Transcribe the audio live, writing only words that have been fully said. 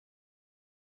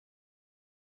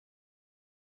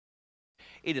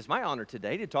It is my honor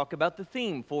today to talk about the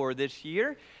theme for this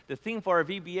year, the theme for our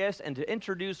VBS, and to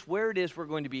introduce where it is we're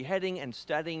going to be heading and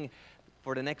studying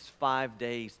for the next 5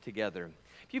 days together.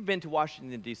 If you've been to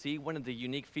Washington, D.C., one of the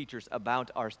unique features about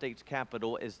our state's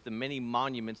capital is the many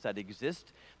monuments that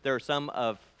exist. There are some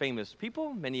of famous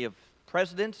people, many of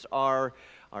presidents are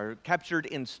captured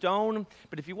in stone.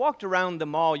 But if you walked around the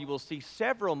mall, you will see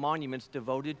several monuments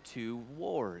devoted to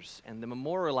wars and the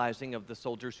memorializing of the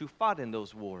soldiers who fought in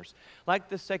those wars, like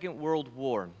the Second World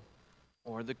War,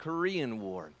 or the Korean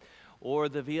War, or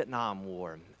the Vietnam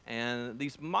War. And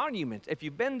these monuments, if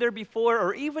you've been there before,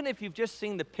 or even if you've just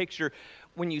seen the picture,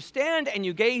 when you stand and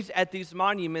you gaze at these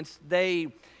monuments, they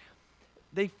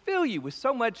fill you with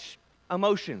so much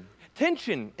emotion.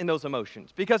 Tension in those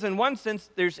emotions, because in one sense,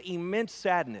 there's immense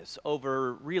sadness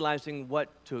over realizing what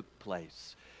took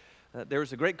place. There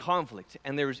was a great conflict,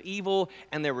 and there was evil,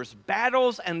 and there was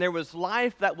battles, and there was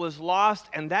life that was lost,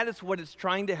 and that is what it's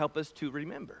trying to help us to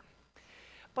remember.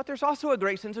 But there's also a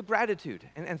great sense of gratitude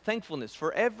and thankfulness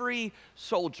for every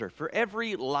soldier, for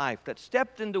every life that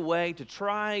stepped in the way to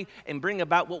try and bring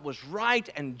about what was right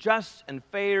and just and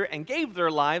fair, and gave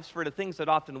their lives for the things that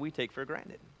often we take for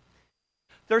granted.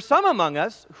 There's some among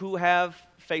us who have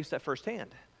faced that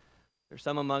firsthand. There's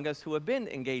some among us who have been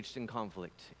engaged in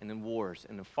conflict and in wars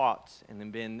and in fought and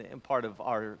have been part of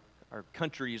our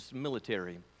country's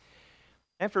military.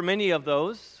 And for many of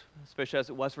those, especially as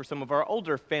it was for some of our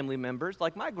older family members,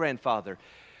 like my grandfather,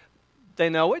 they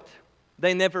know it,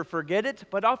 they never forget it,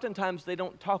 but oftentimes they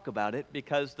don't talk about it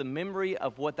because the memory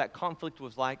of what that conflict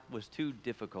was like was too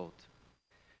difficult.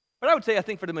 But I would say, I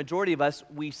think for the majority of us,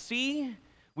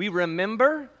 we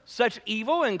remember such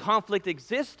evil and conflict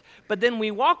exists, but then we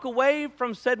walk away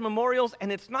from said memorials,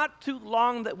 and it's not too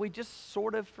long that we just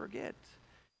sort of forget,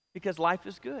 because life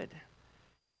is good,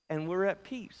 and we're at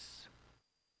peace.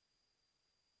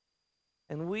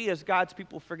 And we as God's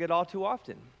people forget all too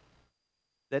often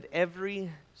that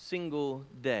every single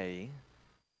day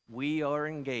we are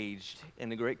engaged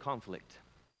in a great conflict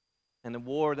and a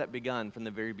war that began from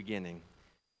the very beginning.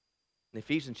 In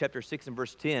Ephesians chapter 6 and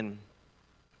verse 10,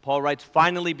 Paul writes,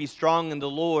 "Finally be strong in the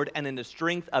Lord and in the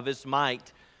strength of His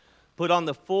might. Put on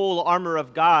the full armor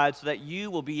of God so that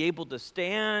you will be able to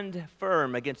stand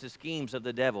firm against the schemes of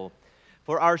the devil.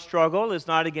 For our struggle is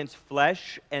not against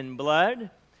flesh and blood,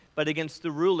 but against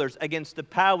the rulers, against the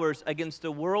powers, against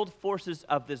the world forces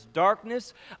of this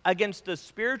darkness, against the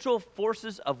spiritual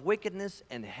forces of wickedness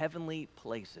in heavenly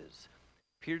places."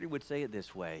 Peter would say it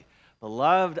this way,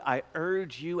 "Beloved, I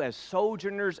urge you as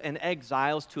sojourners and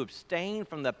exiles to abstain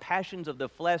from the passions of the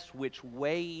flesh which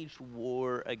wage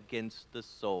war against the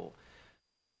soul."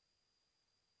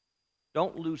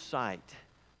 Don't lose sight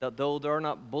that though there are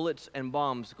not bullets and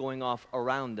bombs going off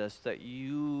around us, that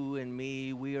you and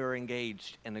me, we are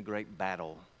engaged in a great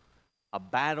battle. A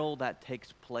battle that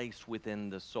takes place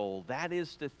within the soul. That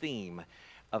is the theme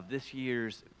of this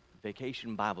year's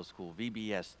Vacation Bible School,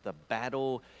 VBS. The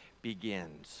battle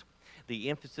begins. The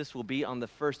emphasis will be on the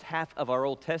first half of our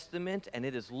Old Testament, and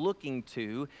it is looking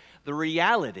to the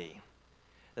reality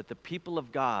that the people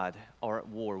of God are at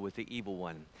war with the evil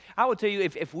one. I will tell you,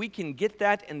 if we can get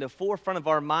that in the forefront of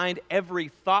our mind, every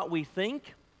thought we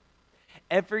think,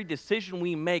 every decision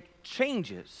we make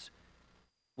changes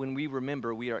when we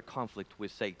remember we are at conflict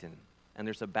with Satan, and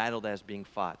there's a battle that is being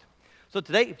fought. So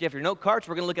today, if you have your note cards,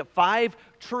 we're going to look at 5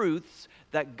 truths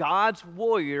that God's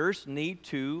warriors need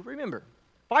to remember.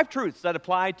 5 truths that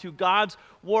apply to God's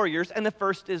warriors, and the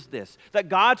first is this, that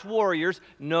God's warriors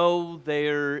know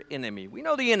their enemy. We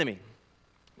know the enemy.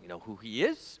 We know who he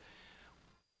is.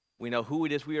 We know who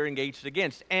it is we are engaged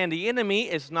against. And the enemy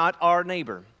is not our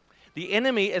neighbor. The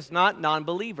enemy is not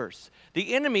non-believers.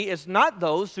 The enemy is not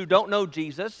those who don't know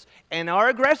Jesus and are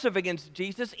aggressive against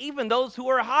Jesus, even those who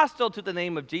are hostile to the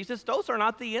name of Jesus. Those are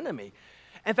not the enemy.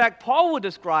 In fact, Paul would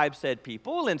describe said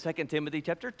people in 2 Timothy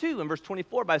chapter 2 and verse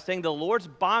 24 by saying, "The Lord's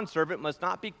bondservant must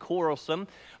not be quarrelsome,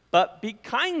 but be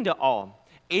kind to all,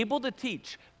 able to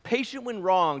teach, patient when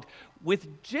wronged,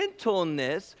 with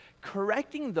gentleness,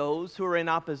 correcting those who are in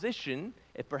opposition,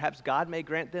 if perhaps God may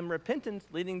grant them repentance,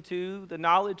 leading to the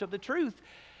knowledge of the truth.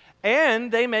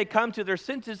 And they may come to their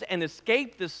senses and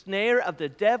escape the snare of the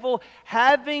devil,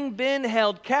 having been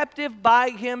held captive by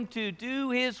him to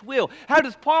do his will." How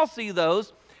does Paul see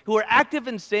those who are active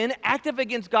in sin, active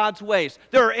against God's ways?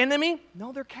 They're our enemy?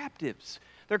 No, they're captives.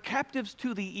 They're captives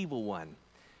to the evil one.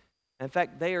 In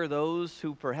fact, they are those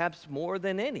who perhaps more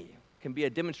than any can be a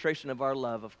demonstration of our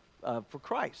love for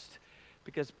Christ,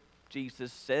 because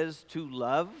Jesus says to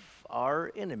love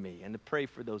our enemy and to pray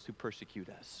for those who persecute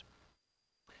us.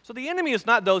 So the enemy is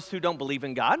not those who don't believe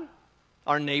in God,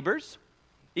 our neighbors.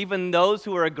 Even those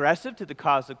who are aggressive to the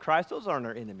cause of Christ, those aren't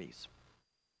our enemies.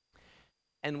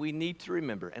 And we need to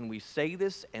remember, and we say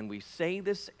this, and we say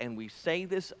this, and we say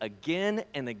this again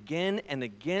and again and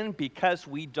again because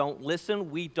we don't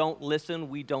listen, we don't listen,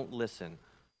 we don't listen.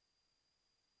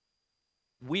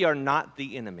 We are not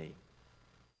the enemy.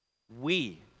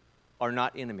 We are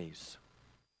not enemies.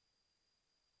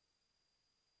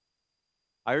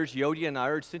 I urge Yodia and I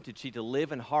urge Sintichi to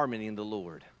live in harmony in the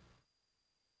Lord.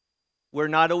 We're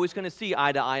not always going to see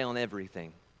eye to eye on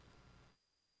everything.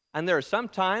 And there are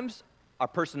sometimes our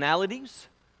personalities,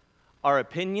 our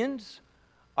opinions,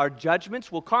 our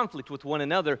judgments will conflict with one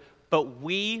another, but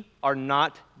we are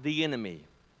not the enemy.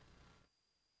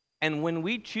 And when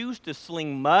we choose to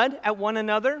sling mud at one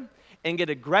another and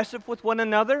get aggressive with one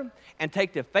another and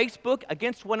take to Facebook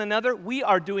against one another, we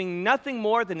are doing nothing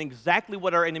more than exactly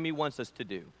what our enemy wants us to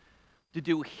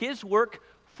do his work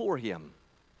for him.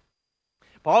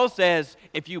 Paul says,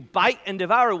 if you bite and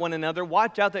devour one another,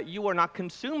 watch out that you are not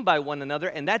consumed by one another,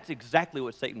 and that's exactly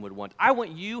what Satan would want. I want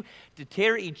you to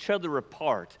tear each other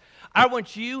apart. I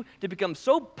want you to become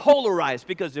so polarized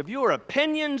because of your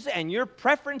opinions and your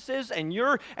preferences and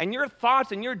your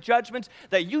thoughts and your judgments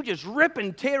that you just rip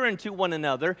and tear into one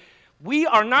another. We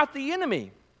are not the enemy.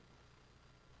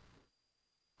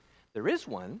 There is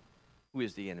one who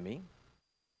is the enemy,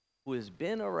 who has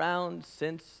been around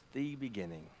since the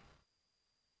beginning.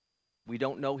 We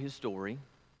don't know his story.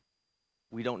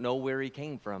 We don't know where he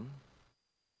came from.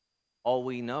 All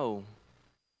we know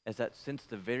is that since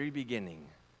the very beginning,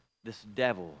 this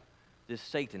devil, this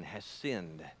Satan has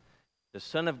sinned. The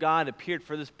Son of God appeared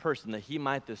for this person that he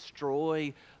might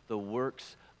destroy the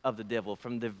works of the devil.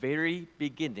 From the very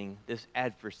beginning, this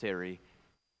adversary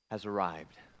has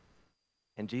arrived.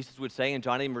 And Jesus would say in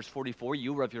John 8, verse 44,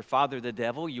 you are of your father the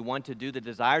devil. You want to do the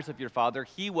desires of your father.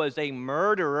 He was a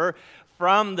murderer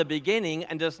from the beginning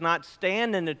and does not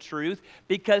stand in the truth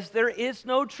because there is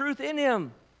no truth in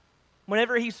him.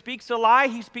 Whenever he speaks a lie,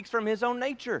 he speaks from his own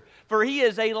nature. For he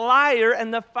is a liar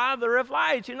and the father of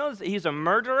lies. You know, he's a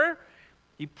murderer.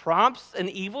 He prompts an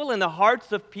evil in the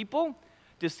hearts of people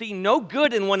to see no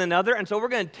good in one another. And so we're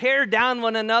going to tear down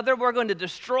one another. We're going to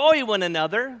destroy one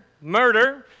another.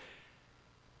 Murder.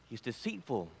 He's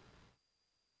deceitful.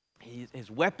 His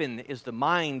weapon is the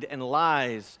mind and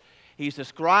lies. He's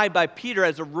described by Peter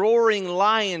as a roaring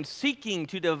lion seeking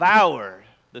to devour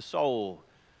the soul.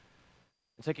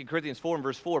 In 2 Corinthians 4 and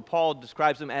verse 4, Paul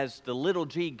describes him as the little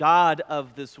g, God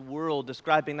of this world,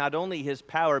 describing not only his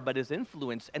power, but his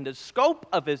influence and the scope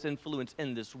of his influence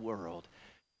in this world.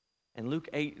 In Luke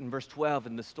 8 and verse 12,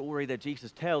 in the story that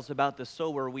Jesus tells about the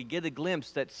sower, we get a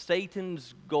glimpse that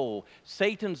Satan's goal,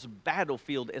 Satan's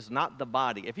battlefield is not the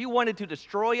body. If he wanted to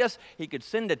destroy us, he could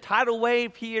send a tidal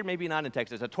wave here, maybe not in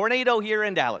Texas, a tornado here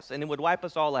in Dallas, and it would wipe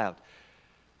us all out.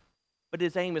 But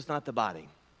his aim is not the body.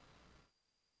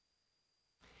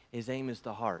 His aim is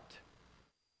the heart.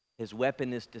 His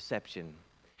weapon is deception.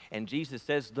 And Jesus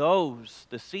says those,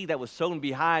 the seed that was sown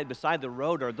beside the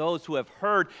road, are those who have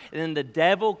heard, and then the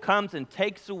devil comes and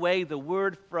takes away the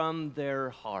word from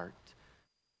their heart.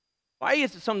 Why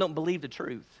is it some don't believe the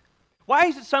truth? Why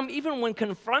is it some, even when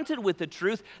confronted with the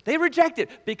truth, they reject it?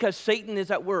 Because Satan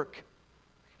is at work.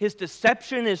 His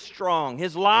deception is strong.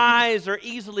 His lies are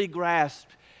easily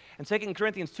grasped. In 2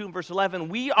 Corinthians 2 and verse 11,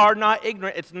 we are not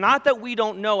ignorant. It's not that we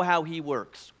don't know how he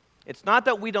works. It's not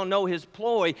that we don't know his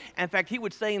ploy. In fact, he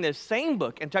would say in this same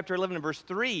book, in chapter 11 and verse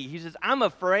 3, he says, I'm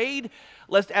afraid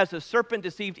lest as the serpent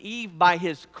deceived Eve by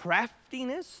his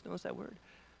craftiness, notice that word,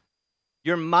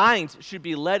 your minds should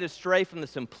be led astray from the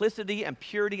simplicity and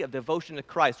purity of devotion to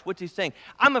Christ. What's he saying?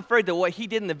 I'm afraid that what he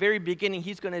did in the very beginning,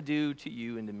 he's going to do to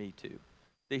you and to me too.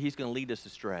 That he's going to lead us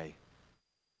astray.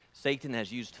 Satan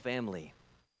has used family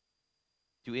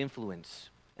to influence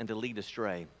and to lead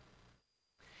astray.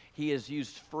 He has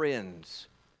used friends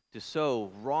to sow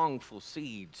wrongful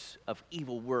seeds of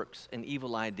evil works and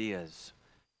evil ideas.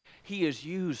 He has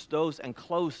used those in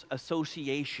close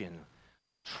association,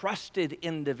 trusted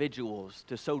individuals,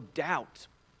 to sow doubt,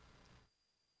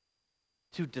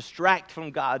 to distract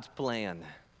from God's plan.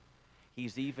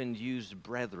 He's even used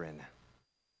brethren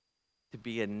to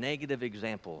be a negative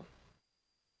example,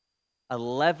 a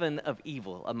leaven of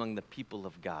evil among the people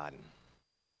of God.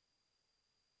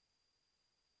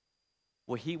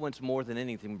 Well, he wants more than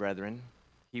anything, brethren.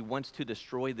 He wants to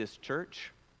destroy this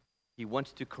church. He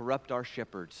wants to corrupt our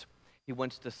shepherds. He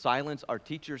wants to silence our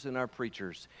teachers and our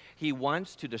preachers. He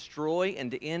wants to destroy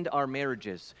and to end our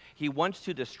marriages. He wants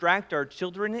to distract our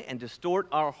children and distort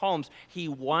our homes. He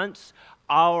wants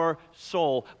our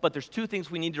soul. But there's two things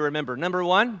we need to remember. Number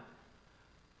one,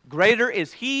 Greater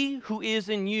is he who is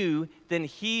in you than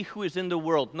he who is in the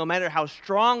world. No matter how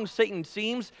strong Satan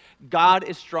seems, God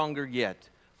is stronger yet.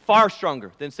 Far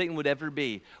stronger than Satan would ever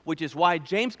be. Which is why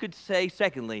James could say,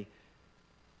 secondly,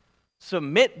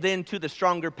 submit then to the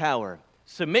stronger power.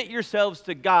 Submit yourselves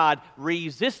to God,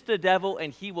 resist the devil,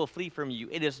 and he will flee from you.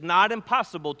 It is not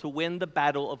impossible to win the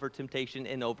battle over temptation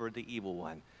and over the evil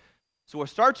one. So it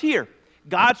starts here.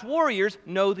 God's warriors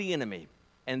know the enemy,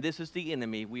 and this is the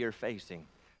enemy we are facing.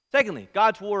 Secondly,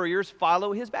 God's warriors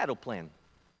follow his battle plan.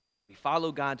 We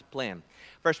follow God's plan.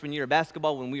 Freshman year of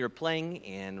basketball, when we were playing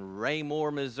in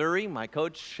Raymore, Missouri, my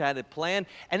coach had a plan,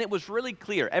 and it was really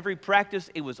clear. Every practice,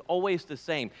 it was always the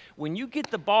same. When you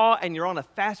get the ball and you're on a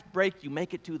fast break, you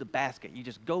make it to the basket. You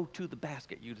just go to the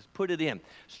basket. You just put it in,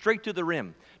 straight to the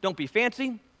rim. Don't be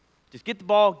fancy. Just get the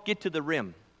ball, get to the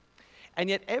rim. And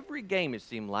yet every game, it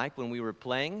seemed like, when we were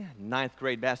playing ninth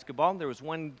grade basketball, there was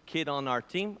one kid on our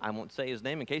team. I won't say his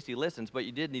name in case he listens, but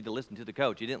you did need to listen to the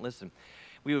coach. You didn't listen.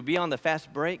 We would be on the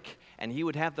fast break, and he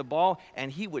would have the ball,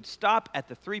 and he would stop at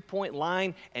the three-point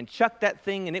line and chuck that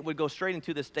thing, and it would go straight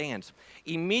into the stands.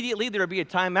 Immediately, there would be a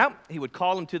timeout. He would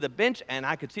call him to the bench, and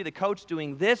I could see the coach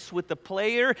doing this with the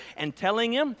player and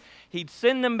telling him. He'd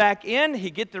send them back in.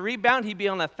 He'd get the rebound. He'd be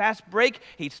on a fast break.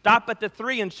 He'd stop at the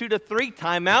three and shoot a three.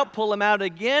 Timeout, pull him out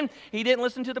again. He didn't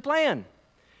listen to the plan.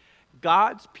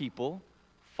 God's people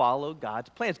follow God's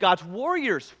plans. God's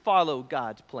warriors follow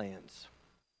God's plans.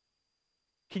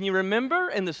 Can you remember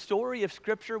in the story of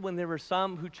Scripture when there were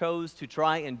some who chose to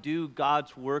try and do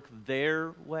God's work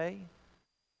their way,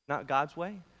 not God's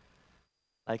way?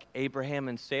 Like Abraham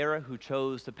and Sarah, who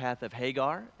chose the path of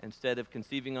Hagar instead of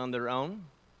conceiving on their own.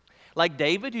 Like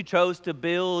David, who chose to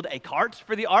build a cart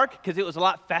for the ark because it was a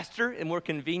lot faster and more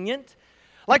convenient.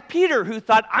 Like Peter, who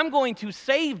thought, I'm going to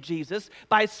save Jesus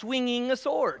by swinging a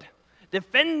sword,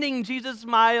 defending Jesus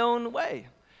my own way.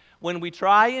 When we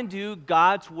try and do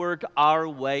God's work our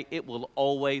way, it will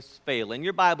always fail. In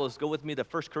your Bibles, go with me to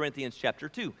 1 Corinthians chapter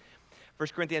 2. 1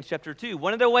 Corinthians chapter 2.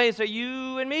 One of the ways that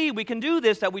you and me, we can do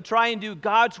this, that we try and do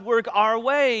God's work our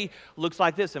way, looks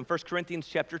like this in 1 Corinthians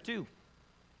chapter 2.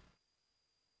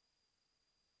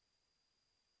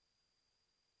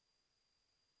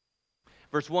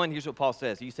 Verse 1, here's what Paul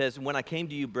says. He says, when I came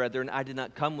to you, brethren, I did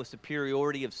not come with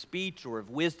superiority of speech or of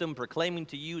wisdom, proclaiming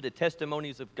to you the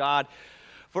testimonies of God.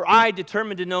 For I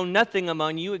determined to know nothing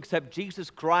among you except Jesus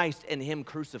Christ and him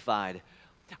crucified.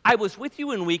 I was with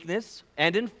you in weakness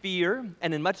and in fear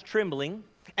and in much trembling.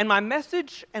 And my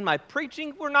message and my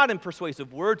preaching were not in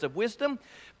persuasive words of wisdom,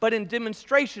 but in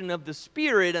demonstration of the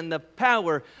Spirit and the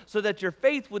power, so that your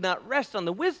faith would not rest on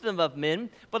the wisdom of men,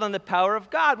 but on the power of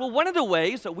God. Well, one of the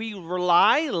ways that we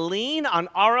lean on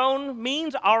our own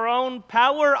means, our own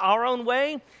power, our own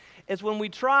way, is when we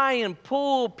try and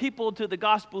pull people to the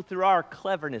gospel through our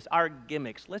cleverness, our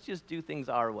gimmicks. Let's just do things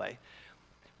our way.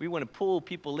 We want to pull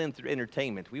people in through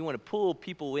entertainment. We want to pull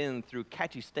people in through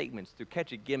catchy statements, through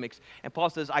catchy gimmicks. And Paul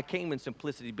says, I came in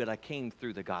simplicity, but I came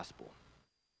through the gospel.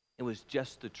 It was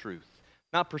just the truth.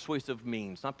 Not persuasive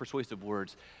means, not persuasive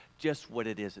words, just what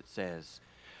it is it says.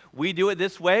 We do it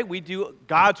this way. We do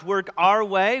God's work our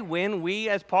way when we,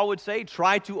 as Paul would say,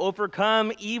 try to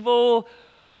overcome evil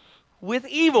with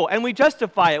evil, and we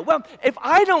justify it. Well, if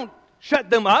I don't shut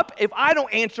them up, if I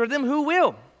don't answer them, who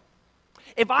will?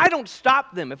 If I don't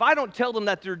stop them, if I don't tell them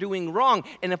that they're doing wrong,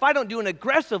 and if I don't do it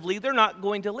aggressively, they're not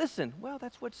going to listen. Well,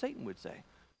 that's what Satan would say.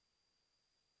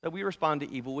 That we respond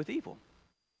to evil with evil.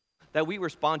 That we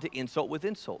respond to insult with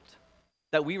insult.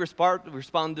 That we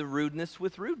respond to rudeness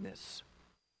with rudeness.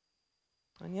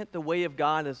 And yet the way of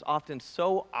God is often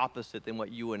so opposite than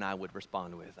what you and I would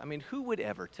respond with. I mean, who would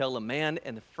ever tell a man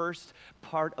in the first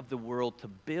part of the world to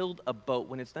build a boat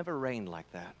when it's never rained like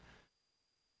that?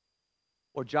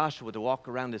 Or Joshua to walk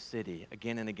around the city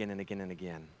again and again and again and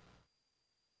again?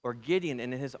 Or Gideon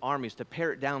and his armies to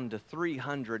pare it down to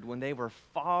 300 when they were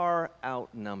far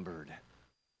outnumbered?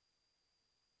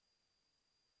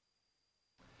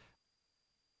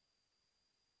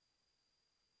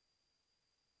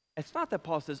 It's not that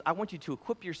Paul says, I want you to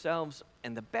equip yourselves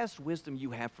in the best wisdom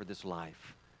you have for this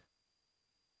life.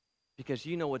 Because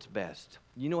you know what's best.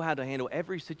 You know how to handle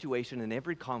every situation and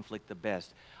every conflict the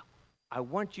best. I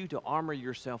want you to armor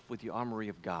yourself with the armory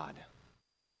of God.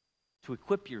 To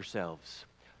equip yourselves,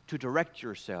 to direct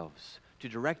yourselves, to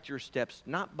direct your steps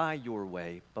not by your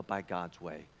way, but by God's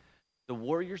way. The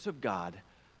warriors of God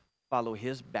follow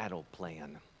his battle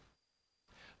plan.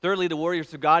 Thirdly, the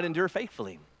warriors of God endure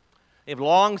faithfully. They have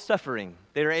long suffering.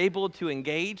 They're able to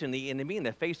engage in the enemy and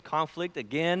they face conflict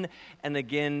again and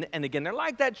again and again. They're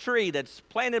like that tree that's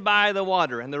planted by the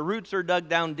water and the roots are dug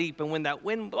down deep. And when that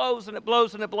wind blows and it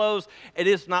blows and it blows, it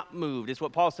is not moved. It's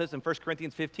what Paul says in 1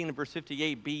 Corinthians 15 and verse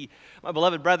 58. Be, my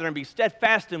beloved brethren, be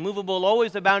steadfast and immovable,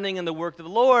 always abounding in the work of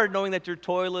the Lord, knowing that your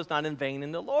toil is not in vain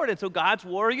in the Lord. And so God's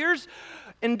warriors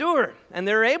endure and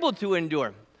they're able to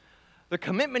endure. Their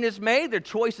commitment is made, their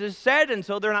choice is set, and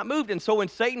so they're not moved. And so when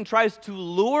Satan tries to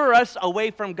lure us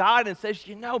away from God and says,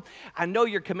 I know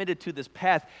you're committed to this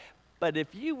path, but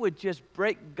if you would just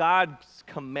break God's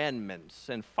commandments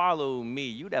and follow me,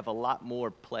 you'd have a lot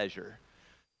more pleasure,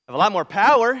 have a lot more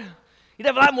power, you'd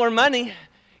have a lot more money,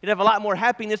 you'd have a lot more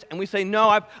happiness. And we say, no,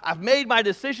 I've made my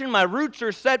decision, my roots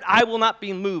are set, I will not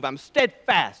be moved. I'm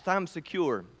steadfast, I'm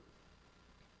secure.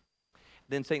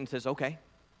 Then Satan says, okay.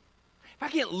 If I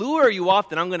can't lure you off,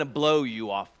 then I'm going to blow you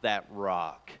off that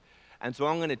rock. And so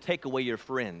I'm going to take away your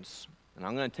friends, and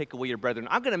I'm going to take away your brethren.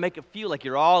 I'm going to make it feel like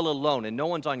you're all alone and no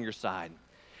one's on your side.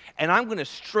 And I'm going to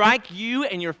strike you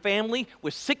and your family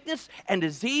with sickness and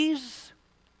disease.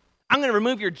 I'm going to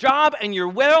remove your job and your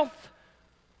wealth.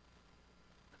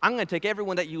 I'm going to take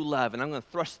everyone that you love, and I'm going to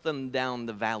thrust them down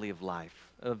the valley of life,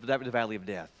 the valley of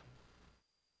death.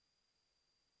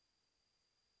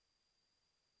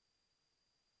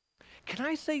 Can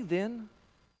I say then?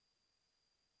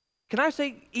 Can I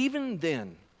say even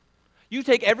then? You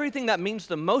take everything that means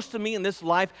the most to me in this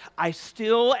life, I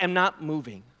still am not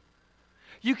moving.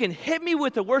 You can hit me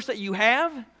with the worst that you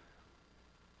have.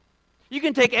 You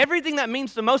can take everything that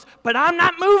means the most, but I'm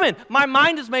not moving. My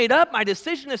mind is made up, my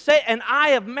decision is set, and I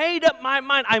have made up my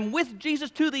mind. I'm with Jesus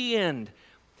to the end.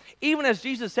 Even as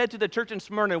Jesus said to the church in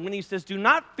Smyrna when he says, do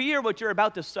not fear what you're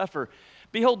about to suffer.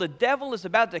 Behold, the devil is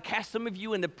about to cast some of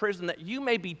you into prison that you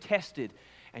may be tested,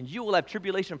 and you will have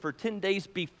tribulation for 10 days.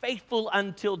 Be faithful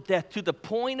until death, to the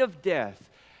point of death,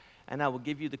 and I will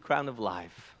give you the crown of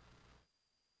life.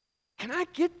 Can I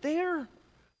get there?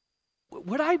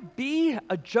 Would I be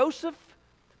a Joseph,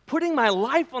 putting my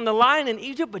life on the line in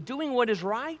Egypt, but doing what is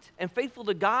right and faithful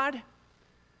to God?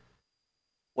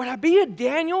 Would I be a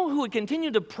Daniel who would continue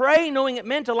to pray knowing it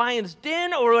meant a lion's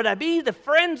den? Or would I be the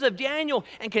friends of Daniel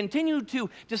and continue to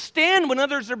stand when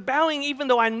others are bowing even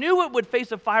though I knew it would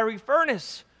face a fiery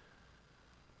furnace?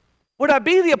 Would I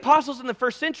be the apostles in the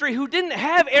first century who didn't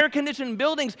have air-conditioned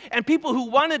buildings and people who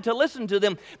wanted to listen to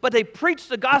them, but they preached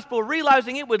the gospel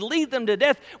realizing it would lead them to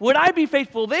death? Would I be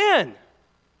faithful then?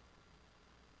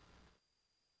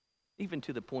 Even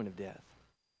to the point of death.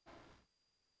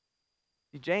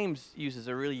 James uses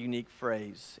a really unique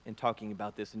phrase in talking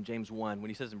about this in James 1 when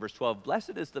he says in verse 12,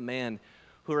 blessed is the man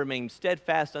who remains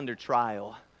steadfast under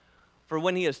trial. For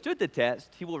when he has stood the test,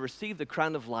 he will receive the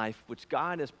crown of life, which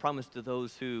God has promised to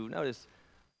those who, notice,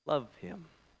 love him.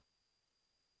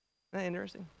 Isn't that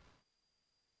interesting?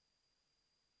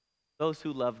 Those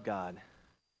who love God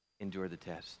endure the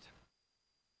test.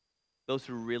 Those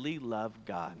who really love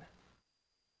God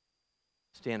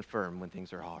stand firm when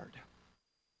things are hard.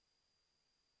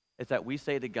 It's that we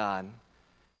say to God,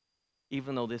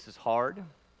 even though this is hard,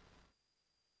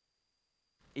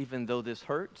 even though this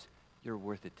hurts, you're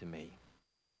worth it to me.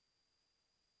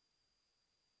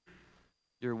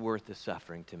 You're worth the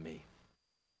suffering to me.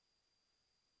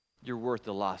 You're worth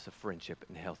the loss of friendship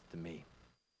and health to me.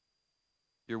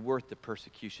 You're worth the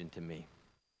persecution to me.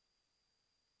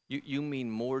 You mean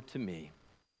more to me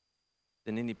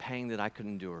than any pain that I could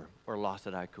endure or loss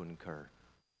that I could incur.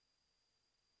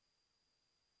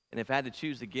 And if I had to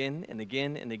choose again and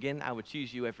again and again, I would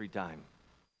choose you every time.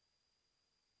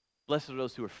 Blessed are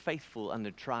those who are faithful under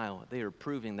trial. They are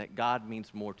proving that God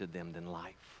means more to them than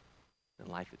life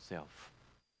itself.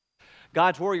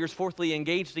 God's warriors, fourthly,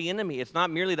 engage the enemy. It's not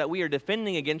merely that we are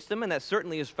defending against them, and that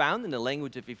certainly is found in the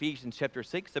language of Ephesians chapter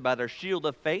 6 about our shield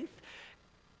of faith,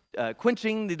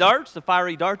 quenching the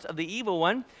fiery darts of the evil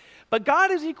one. But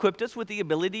God has equipped us with the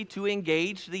ability to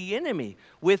engage the enemy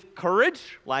with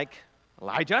courage, like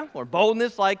Elijah, or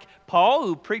boldness like Paul,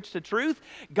 who preached the truth.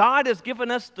 God has given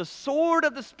us the sword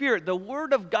of the Spirit, the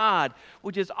Word of God,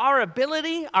 which is our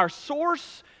ability, our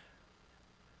source,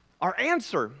 our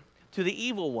answer to the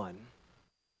evil one,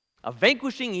 of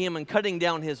vanquishing him and cutting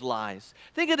down his lies.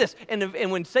 Think of this,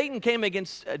 and when Satan came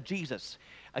against Jesus,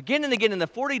 again and again in the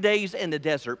 40 days in the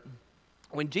desert,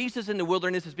 when Jesus in the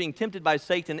wilderness is being tempted by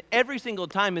Satan, every single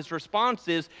time his response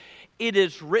is, "It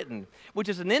is written," which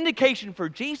is an indication for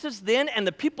Jesus then and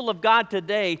the people of God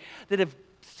today that if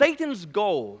Satan's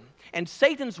goal and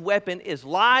Satan's weapon is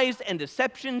lies and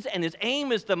deceptions and his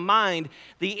aim is the mind,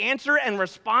 the answer and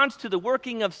response to the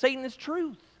working of Satan is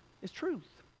truth. It's truth.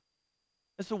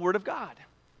 It's the Word of God.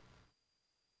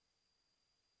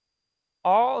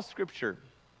 All Scripture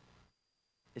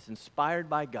is inspired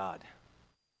by God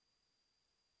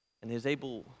and is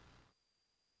able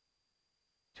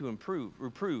to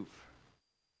reprove,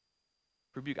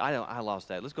 rebuke. I lost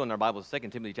that. Let's go in our Bibles, 2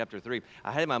 Timothy chapter 3.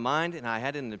 I had it in my mind, and I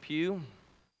had it in the pew.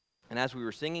 And as we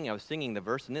were singing, I was singing the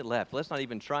verse, and it left. Let's not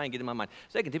even try and get it in my mind.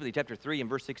 2 Timothy chapter 3 and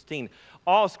verse 16.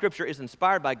 All Scripture is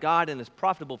inspired by God and is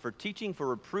profitable for teaching, for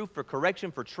reproof, for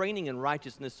correction, for training in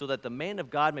righteousness, so that the man of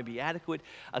God may be adequate,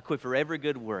 equipped for every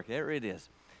good work. There it is.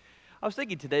 I was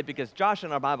thinking today because Josh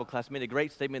in our Bible class made a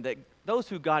great statement that those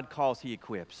who God calls, He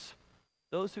equips.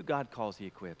 Those who God calls, He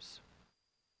equips.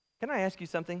 Can I ask you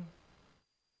something?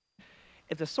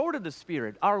 If the sword of the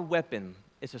Spirit, our weapon,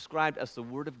 is described as the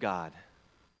Word of God,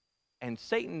 and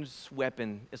Satan's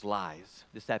weapon is lies,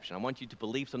 deception. I want you to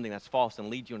believe something that's false and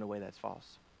lead you in a way that's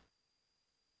false.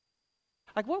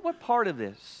 Like what part of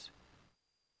this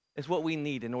is what we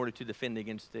need in order to defend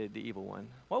against the evil one?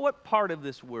 What part of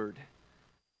this word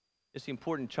is the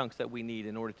important chunks that we need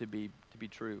in order to be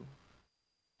true,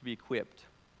 to be equipped?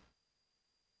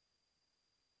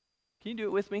 Can you do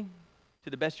it with me to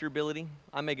the best of your ability?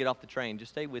 I may get off the train.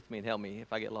 Just stay with me and help me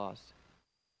if I get lost.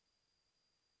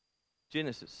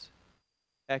 Genesis,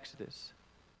 Exodus,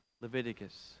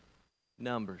 Leviticus,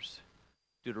 Numbers,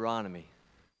 Deuteronomy,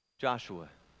 Joshua,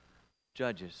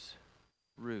 Judges,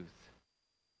 Ruth,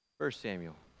 1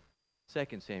 Samuel,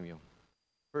 2 Samuel,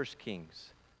 1 Kings,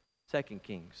 2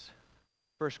 Kings,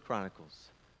 1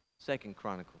 Chronicles, 2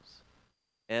 Chronicles,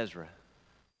 Ezra,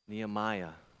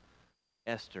 Nehemiah,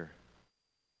 Esther,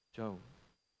 Job,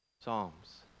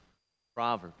 Psalms,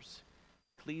 Proverbs,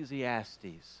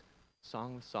 Ecclesiastes,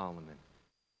 Song of Solomon,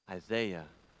 Isaiah,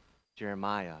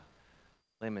 Jeremiah,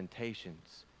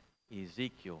 Lamentations,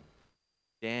 Ezekiel,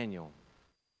 Daniel,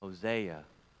 Hosea,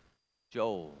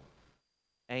 Joel,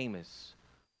 Amos,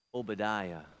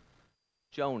 Obadiah,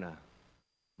 Jonah,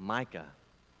 Micah,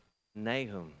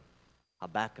 Nahum,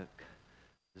 Habakkuk,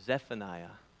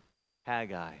 Zephaniah,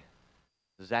 Haggai,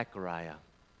 Zechariah,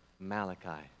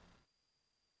 Malachi,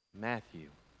 Matthew,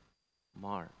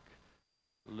 Mark,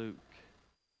 Luke,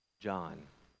 John,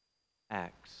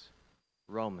 Acts,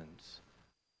 Romans,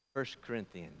 1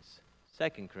 Corinthians,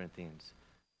 2 Corinthians,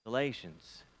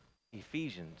 Galatians,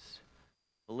 Ephesians,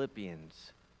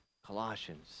 Philippians,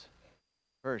 Colossians,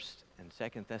 1st and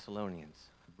 2nd Thessalonians.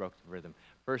 I broke the rhythm.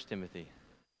 1 Timothy,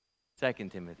 2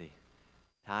 Timothy,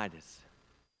 Titus,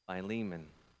 Philemon,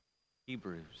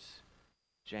 Hebrews,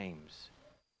 James,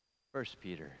 1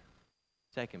 Peter,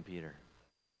 2 Peter,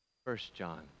 1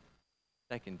 John,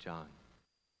 2 John,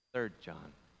 3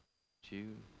 John,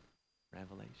 Jude,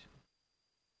 Revelation.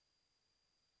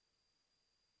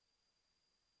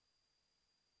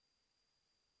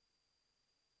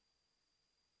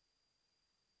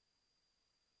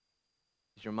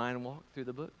 Does your mind walk through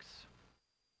the books?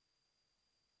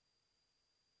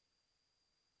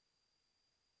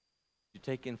 You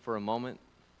take in for a moment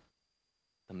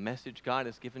the message God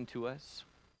has given to us?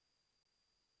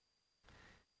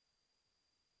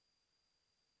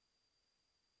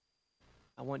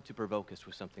 I want to provoke us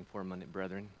with something for a minute,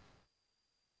 brethren.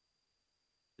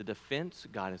 The defense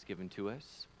God has given to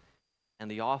us and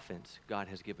the offense God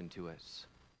has given to us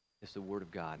is the Word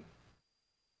of God.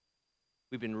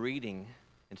 We've been reading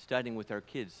and studying with our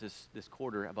kids this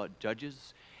quarter about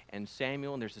Judges and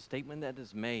Samuel, and there's a statement that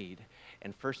is made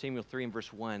in 1 Samuel 3 and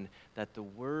verse 1 that the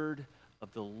word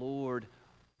of the Lord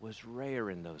was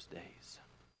rare in those days.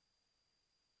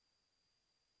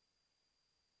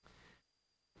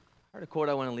 I heard a quote.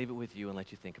 I want to leave it with you and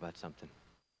let you think about something.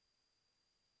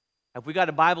 Have we got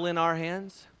a Bible in our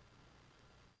hands?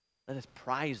 Let us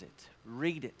prize it,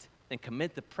 read it, and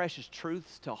commit the precious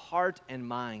truths to heart and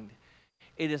mind.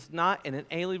 It is not an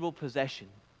inalienable possession.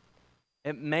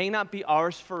 It may not be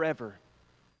ours forever.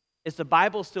 Is the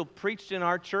Bible still preached in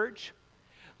our church?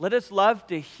 Let us love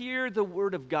to hear the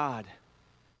Word of God.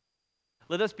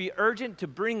 Let us be urgent to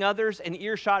bring others an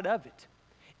earshot of it.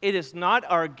 It is not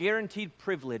our guaranteed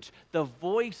privilege. The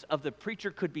voice of the preacher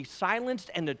could be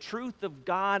silenced, and the truth of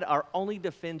God our only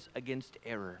defense against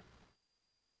error.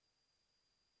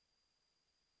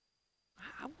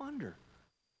 I wonder.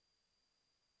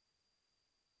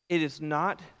 It is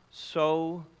not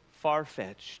so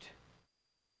far-fetched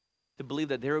to believe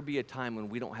that there will be a time when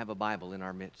we don't have a Bible in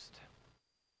our midst.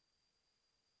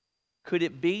 Could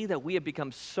it be that we have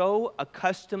become so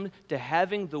accustomed to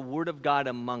having the Word of God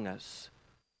among us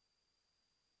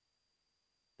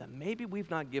that maybe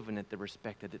we've not given it the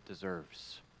respect that it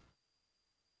deserves?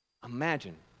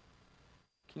 Imagine.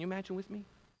 Can you imagine with me?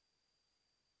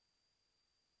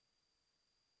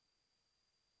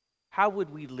 How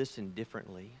would we listen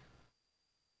differently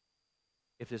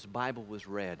if this Bible was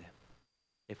read,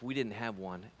 if we didn't have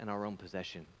one in our own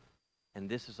possession. And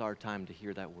this is our time to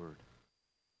hear that word.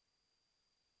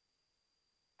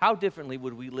 How differently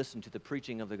would we listen to the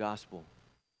preaching of the gospel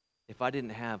if I didn't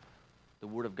have the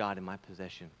word of God in my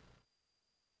possession?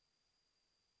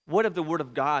 What if the word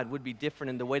of God would be different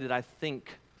in the way that I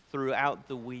think throughout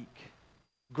the week?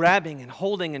 Grabbing and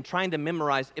holding and trying to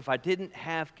memorize if I didn't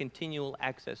have continual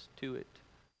access to it.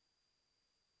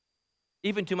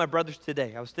 Even to my brothers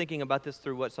today, I was thinking about this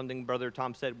through something Brother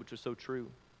Tom said, which was so true.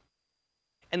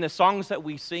 And the songs that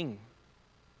we sing.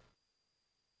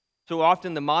 So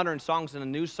often the modern songs and the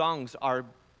new songs are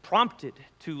prompted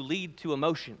to lead to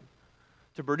emotion,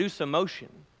 to produce emotion,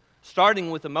 starting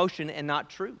with emotion and not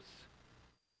truth.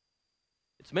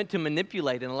 It's meant to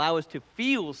manipulate and allow us to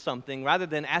feel something rather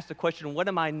than ask the question, what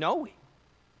am I knowing?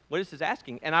 What is this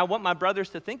asking? And I want my brothers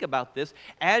to think about this.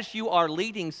 As you are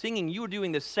leading, singing, you are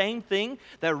doing the same thing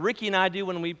that Ricky and I do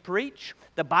when we preach.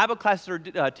 The Bible class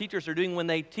teachers are doing when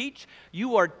they teach.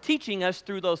 You are teaching us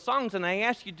through those songs. And I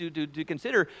ask you to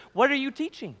consider, what are you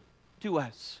teaching to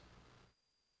us?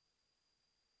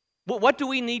 What do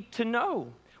we need to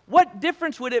know? What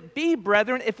difference would it be,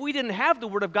 brethren, if we didn't have the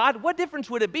Word of God? What difference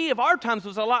would it be if our times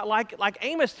was a lot like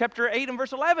Amos chapter 8 and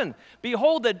verse 11?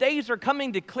 Behold, the days are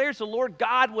coming, declares the Lord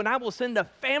God, when I will send a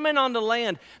famine on the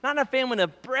land, not a famine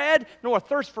of bread, nor a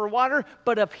thirst for water,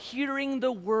 but of hearing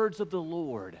the words of the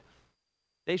Lord.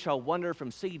 They shall wander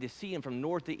from sea to sea and from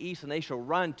north to east, and they shall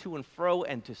run to and fro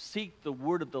and to seek the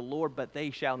word of the Lord, but they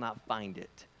shall not find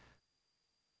it.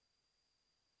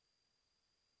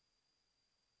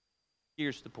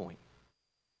 Here's the point.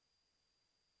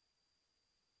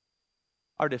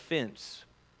 Our defense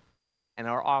and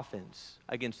our offense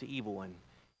against the evil one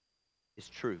is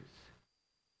truth.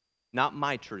 Not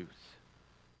my truth,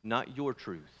 not your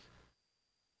truth.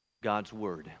 God's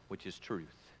word, which is truth.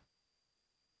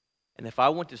 And if I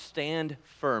want to stand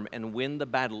firm and win the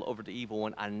battle over the evil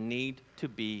one, I need to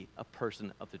be a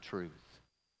person of the truth.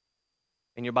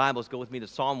 In your Bibles, go with me to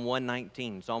Psalm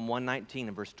 119. Psalm 119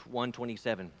 and verse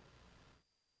 127.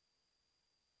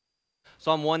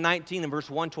 Psalm 119 and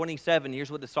verse 127, here's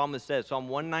what the psalmist says. Psalm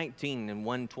 119 and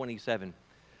 127.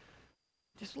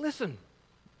 Just listen.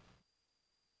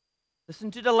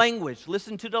 Listen to the language.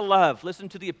 Listen to the love. Listen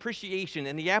to the appreciation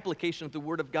and the application of the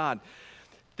Word of God.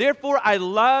 Therefore, I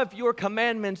love your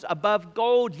commandments above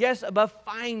gold, yes, above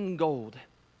fine gold.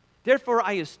 Therefore,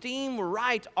 I esteem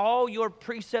right all your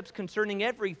precepts concerning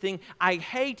everything. I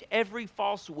hate every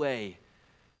false way.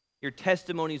 Your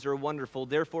testimonies are wonderful.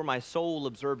 Therefore, my soul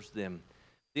observes them.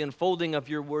 The unfolding of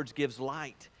your words gives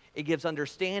light. It gives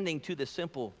understanding to the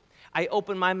simple. I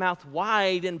opened my mouth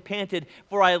wide and panted,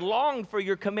 for I longed for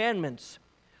your commandments.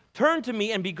 Turn to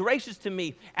me and be gracious to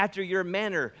me after your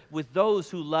manner with those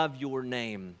who love your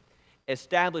name.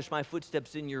 Establish my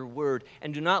footsteps in your word,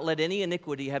 and do not let any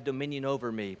iniquity have dominion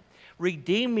over me.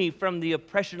 Redeem me from the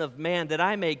oppression of man, that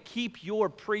I may keep your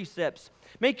precepts.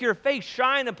 Make your face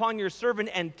shine upon your servant,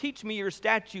 and teach me your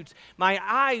statutes. My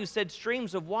eyes said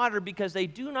streams of water, because they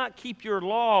do not keep your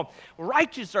law.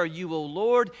 Righteous are you, O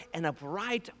Lord, and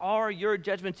upright are your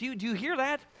judgments. Do you hear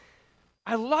that?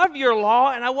 I love your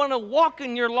law, and I want to walk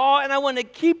in your law, and I want to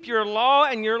keep your law,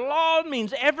 and your law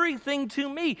means everything to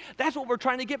me. That's what we're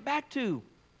trying to get back to.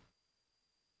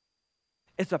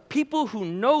 It's a people who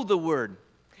know the word.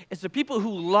 It's the people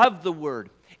who love the word.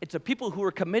 It's the people who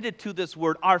are committed to this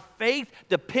word. Our faith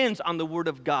depends on the word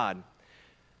of God.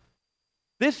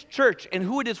 This church and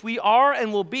who it is we are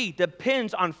and will be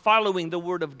depends on following the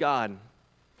word of God.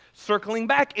 Circling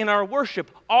back in our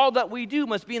worship, all that we do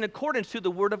must be in accordance to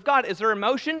the word of God. Is there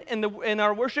emotion in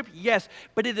our worship? Yes,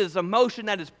 but it is emotion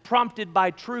that is prompted by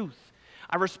truth.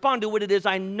 I respond to what it is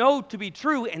I know to be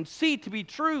true and see to be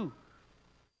true.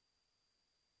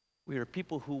 We are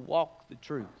people who walk the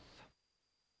truth.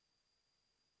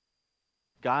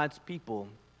 God's people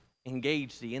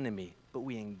engage the enemy, but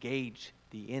we engage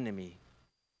the enemy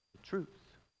with truth.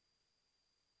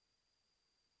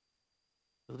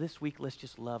 So this week, let's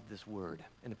just love this word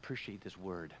and appreciate this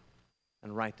word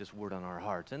and write this word on our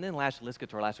hearts. And then lastly, let's get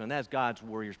to our last one. That's God's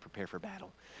warriors prepare for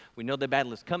battle. We know the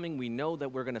battle is coming. We know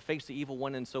that we're going to face the evil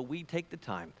one, and so we take the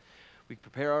time. We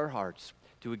prepare our hearts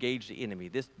to engage the enemy.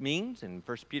 This means in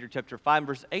 1 Peter chapter 5,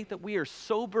 verse 8, that we are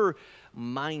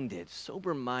sober-minded.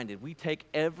 Sober-minded. We take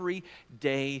every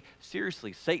day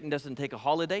seriously. Satan doesn't take a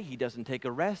holiday. He doesn't take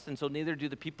a rest, and so neither do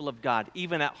the people of God.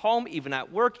 Even at home, even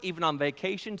at work, even on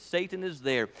vacation, Satan is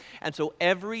there. And so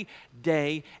every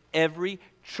day, every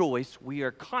choice, we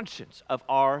are conscious of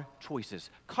our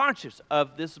choices, conscious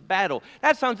of this battle.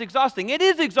 That sounds exhausting. It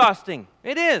is exhausting.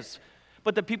 It is.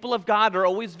 But the people of God are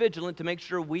always vigilant to make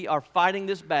sure we are fighting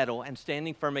this battle and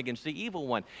standing firm against the evil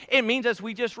one. It means, as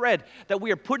we just read, that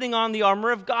we are putting on the armor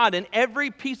of God, and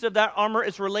every piece of that armor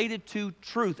is related to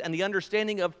truth and the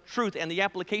understanding of truth and the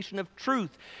application of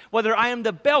truth. Whether I am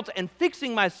the belt and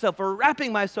fixing myself or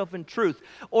wrapping myself in truth,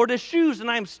 or the shoes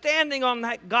and I am standing on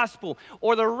that gospel,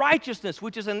 or the righteousness,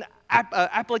 which is an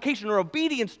application or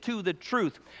obedience to the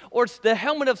truth, or it's the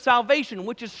helmet of salvation,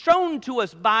 which is shown to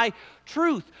us by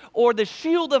truth, or the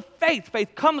shield of faith.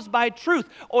 Faith comes by truth,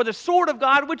 or the sword of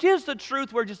God, which is the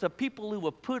truth. We're just a people who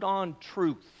will put on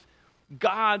truth.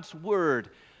 God's word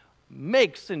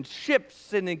makes and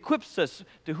ships and equips us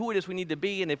to who it is we need to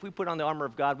be, and if we put on the armor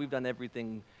of God, we've done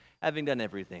everything, having done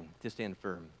everything to stand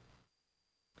firm.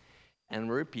 And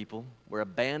we're a people, we're a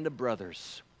band of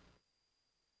brothers,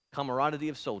 camaraderie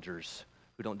of soldiers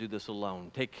who don't do this alone.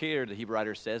 Take care, the Hebrew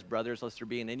writer says, brothers, lest there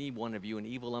be in any one of you an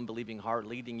evil, unbelieving heart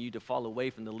leading you to fall away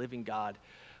from the living God.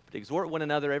 But exhort one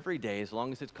another every day, as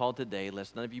long as it's called today,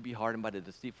 lest none of you be hardened by the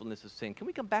deceitfulness of sin. Can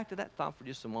we come back to that thought for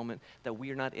just a moment, that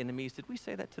we are not enemies? Did we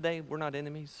say that today? We're not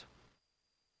enemies.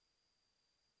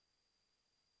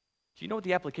 Do you know what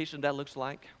the application of that looks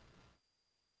like?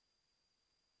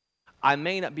 I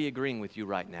may not be agreeing with you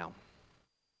right now.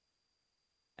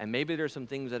 And maybe there's some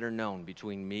things that are known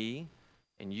between me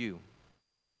and you.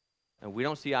 And we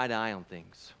don't see eye to eye on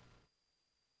things.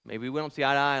 Maybe we don't see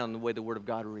eye to eye on the way the Word of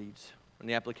God reads, on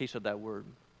the application of that Word.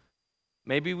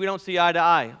 Maybe we don't see eye to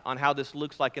eye on how this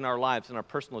looks like in our lives and our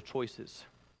personal choices.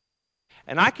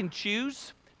 And I can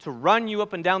choose to run you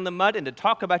up and down the mud and to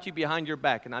talk about you behind your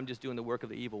back, and I'm just doing the work of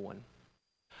the evil one.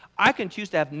 I can choose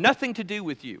to have nothing to do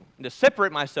with you and to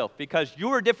separate myself because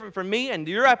you're different from me and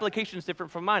your application is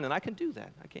different from mine, and I can do that.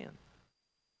 I can.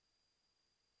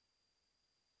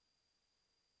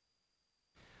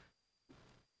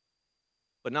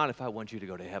 But not if I want you to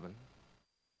go to heaven.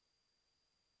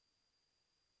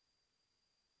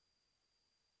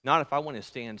 Not if I want to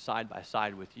stand side by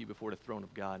side with you before the throne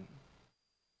of God.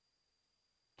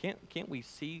 Can't we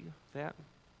see that?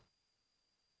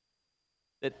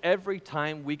 That every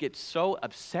time we get so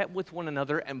upset with one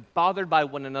another and bothered by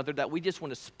one another that we just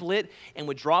want to split and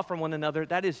withdraw from one another,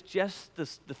 that is just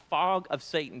the fog of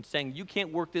Satan saying, you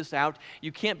can't work this out,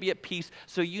 you can't be at peace,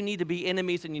 so you need to be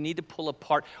enemies and you need to pull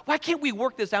apart. Why can't we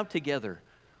work this out together?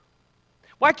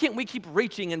 Why can't we keep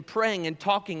reaching and praying and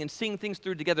talking and seeing things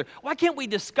through together? Why can't we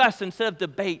discuss instead of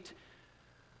debate?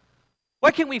 Why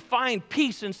can't we find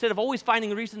peace instead of always finding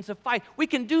reasons to fight? We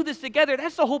can do this together.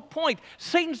 That's the whole point.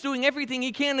 Satan's doing everything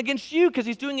he can against you because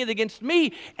he's doing it against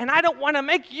me. And I don't want to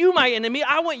make you my enemy.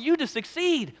 I want you to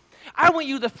succeed. I want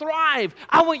you to thrive.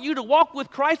 I want you to walk with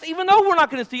Christ, even though we're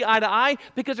not going to see eye to eye,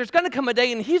 because there's going to come a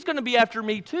day and he's going to be after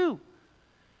me too.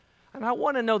 And I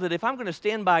want to know that if I'm going to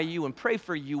stand by you and pray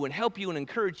for you and help you and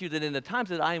encourage you, that in the times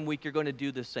that I am weak, you're going to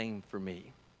do the same for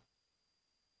me.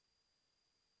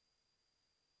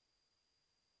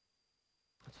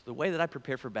 The way that I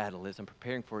prepare for battle is I'm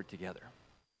preparing for it together.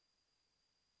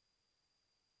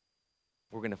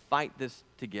 We're going to fight this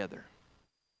together.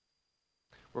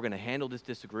 We're going to handle this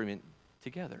disagreement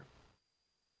together.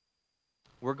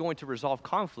 We're going to resolve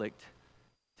conflict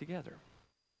together.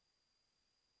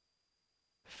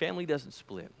 Family doesn't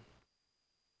split.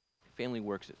 Family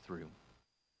works it through.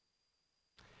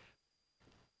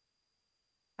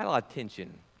 I had a lot of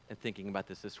tension in thinking about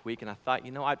this week, and I thought,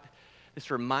 this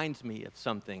reminds me of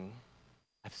something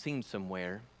I've seen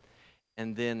somewhere,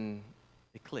 and then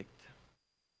it clicked.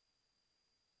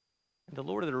 In The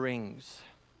Lord of the Rings,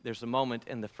 there's a moment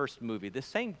in the first movie, the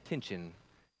same tension,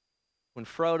 when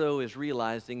Frodo is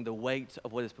realizing the weight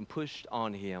of what has been pushed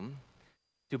on him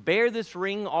to bear this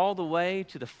ring all the way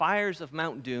to the fires of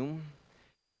Mount Doom,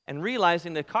 and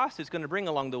realizing the cost it's going to bring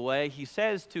along the way, he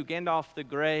says to Gandalf the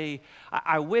Grey,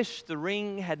 I wish the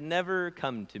ring had never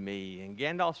come to me. And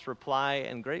Gandalf's reply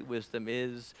and great wisdom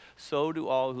is, so do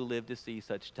all who live to see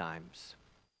such times.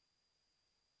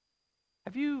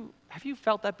 Have you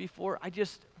felt that before?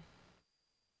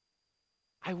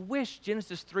 I wish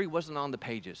Genesis 3 wasn't on the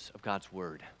pages of God's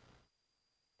Word.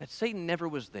 That Satan never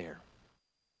was there.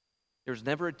 There was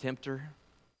never a tempter.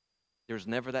 There was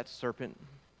never that serpent.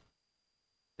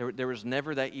 There was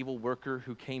never that evil worker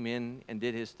who came in and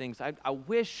did his things. I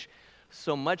wish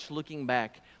so much looking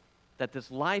back that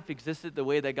this life existed the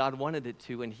way that God wanted it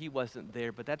to and he wasn't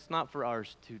there, but that's not for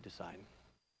ours to decide.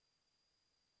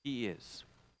 He is,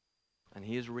 and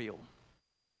he is real.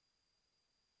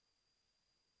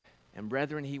 And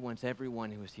brethren, he wants everyone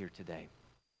who is here today,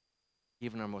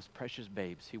 even our most precious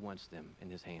babes, he wants them in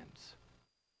his hands.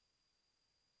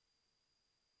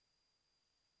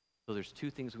 So there's two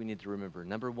things we need to remember.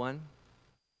 Number one,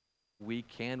 we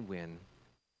can win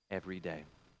every day.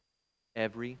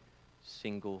 Every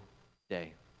single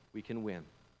day, we can win.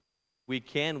 We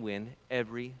can win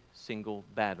every single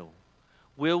battle.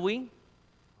 Will we?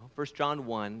 Well, 1 John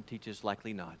 1 teaches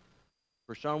likely not.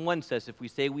 1 John 1 says, if we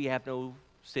say we have no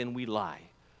sin, we lie.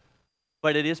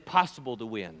 But it is possible to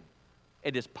win.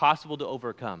 It is possible to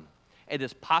overcome. It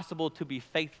is possible to be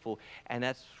faithful. And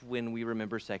that's when we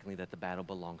remember, secondly, that the battle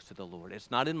belongs to the Lord. It's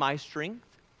not in my strength.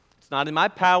 It's not in my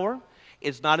power.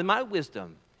 It's not in my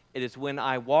wisdom. It is when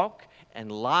I walk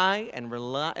and lie and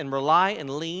rely and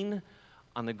lean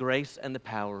on the grace and the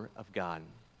power of God.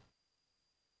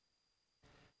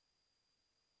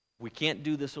 We can't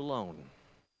do this alone.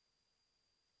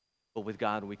 But with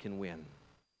God, we can win.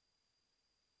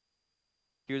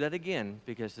 Hear that again,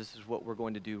 because this is what we're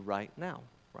going to do right now.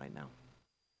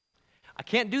 I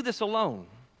can't do this alone.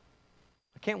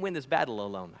 I can't win this battle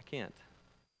alone. I can't.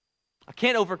 I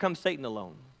can't overcome Satan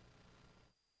alone.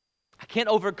 I can't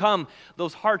overcome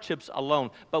those hardships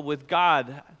alone. But with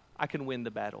God, I can win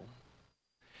the battle.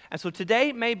 And so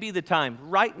today may be the time,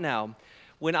 right now,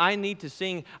 when I need to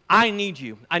sing, I need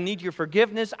you. I need your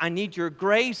forgiveness. I need your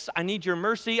grace. I need your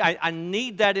mercy. I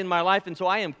need that in my life. And so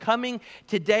I am coming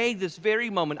today, this very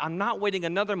moment. I'm not waiting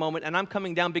another moment, and I'm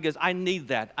coming down because I need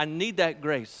that. I need that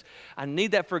grace. I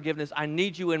need that forgiveness. I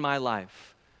need you in my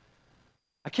life.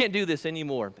 I can't do this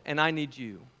anymore, and I need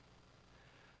you.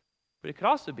 But it could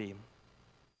also be,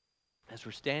 as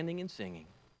we're standing and singing,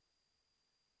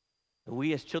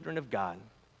 we as children of God,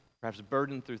 perhaps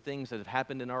burdened through things that have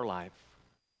happened in our life,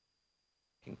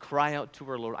 can cry out to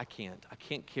our Lord, I can't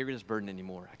carry this burden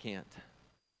anymore. I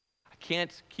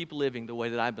can't keep living the way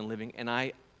that I've been living, and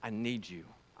I need you.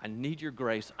 I need your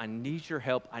grace. I need your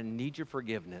help. I need your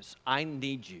forgiveness. I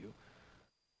need you,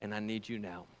 and I need you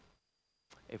now.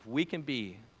 If we can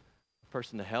be a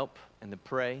person to help and to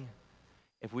pray,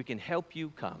 if we can help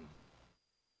you come,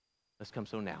 let's come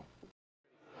so now.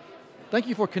 Thank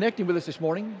you for connecting with us this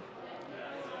morning.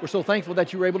 We're so thankful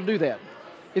that you were able to do that.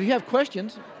 If you have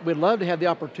questions, we'd love to have the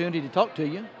opportunity to talk to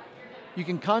you. You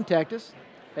can contact us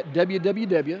at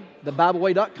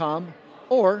www.thebibleway.com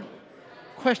or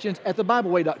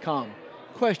questions@thebibleway.com.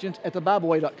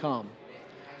 Questions@thebibleway.com.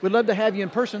 We'd love to have you in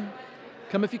person.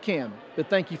 Come if you can, but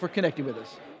thank you for connecting with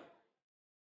us.